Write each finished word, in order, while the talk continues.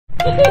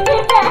I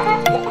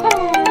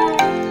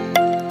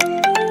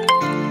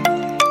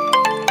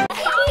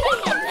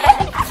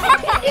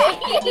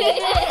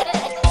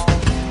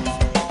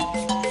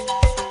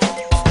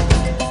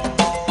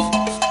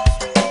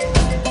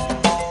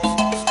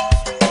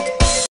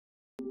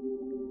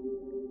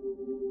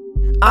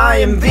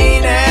am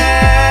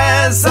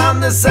Venus,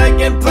 I'm the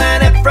second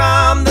planet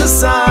from the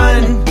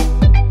sun,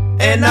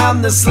 and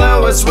I'm the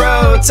slowest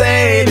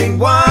rotating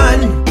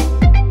one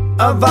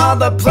of all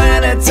the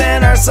planets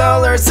in our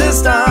solar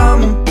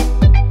system.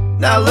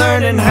 Now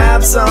learn and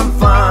have some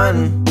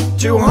fun.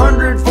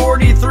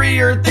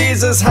 243 Earth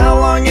days is how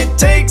long it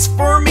takes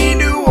for me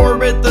to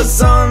orbit the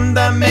sun.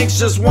 That makes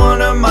just one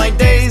of my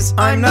days.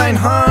 I'm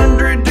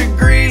 900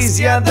 degrees,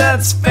 yeah,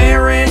 that's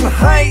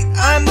Fahrenheit.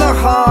 I'm the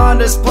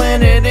hottest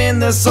planet in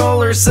the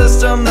solar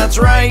system, that's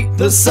right.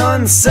 The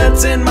sun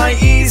sets in my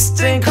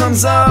east and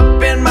comes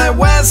up in my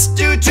west.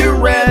 Due to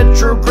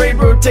retrograde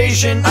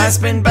rotation, I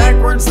spin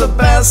backwards the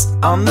best.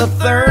 I'm the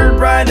third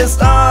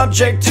brightest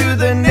object to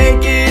the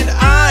naked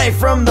eye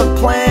from the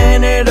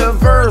planet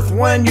of Earth.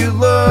 When you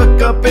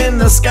look up in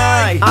the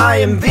sky, I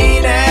am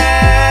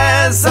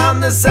Venus, I'm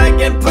the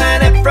second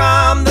planet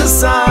from the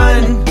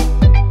sun,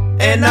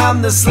 and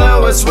I'm the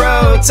slowest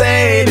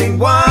rotating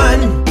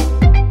one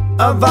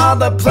of all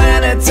the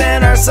planets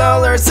in our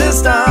solar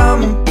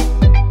system.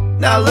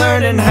 Now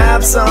learn and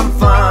have some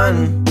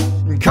fun.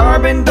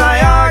 Carbon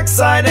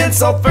dioxide and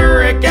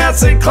sulfuric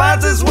acid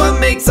clouds is what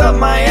makes up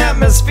my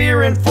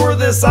atmosphere, and for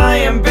this I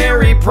am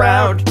very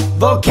proud.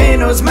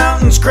 Volcanoes,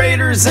 mountains,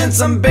 craters, and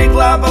some big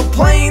lava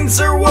plains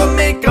are what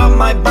make up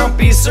my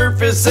bumpy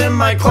surface, and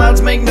my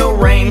clouds make no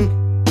rain.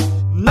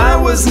 I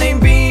was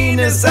named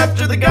Venus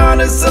after the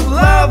goddess of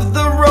love.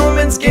 The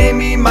Romans gave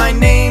me my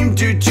name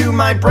due to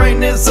my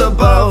brightness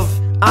above.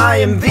 I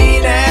am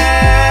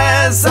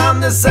Venus, I'm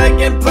the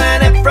second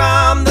planet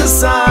from the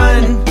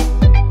sun,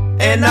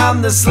 and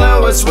I'm the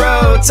slowest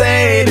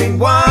rotating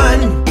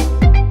one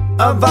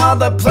of all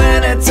the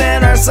planets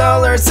in our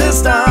solar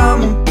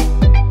system.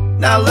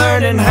 Now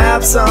learn and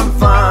have some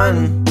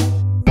fun.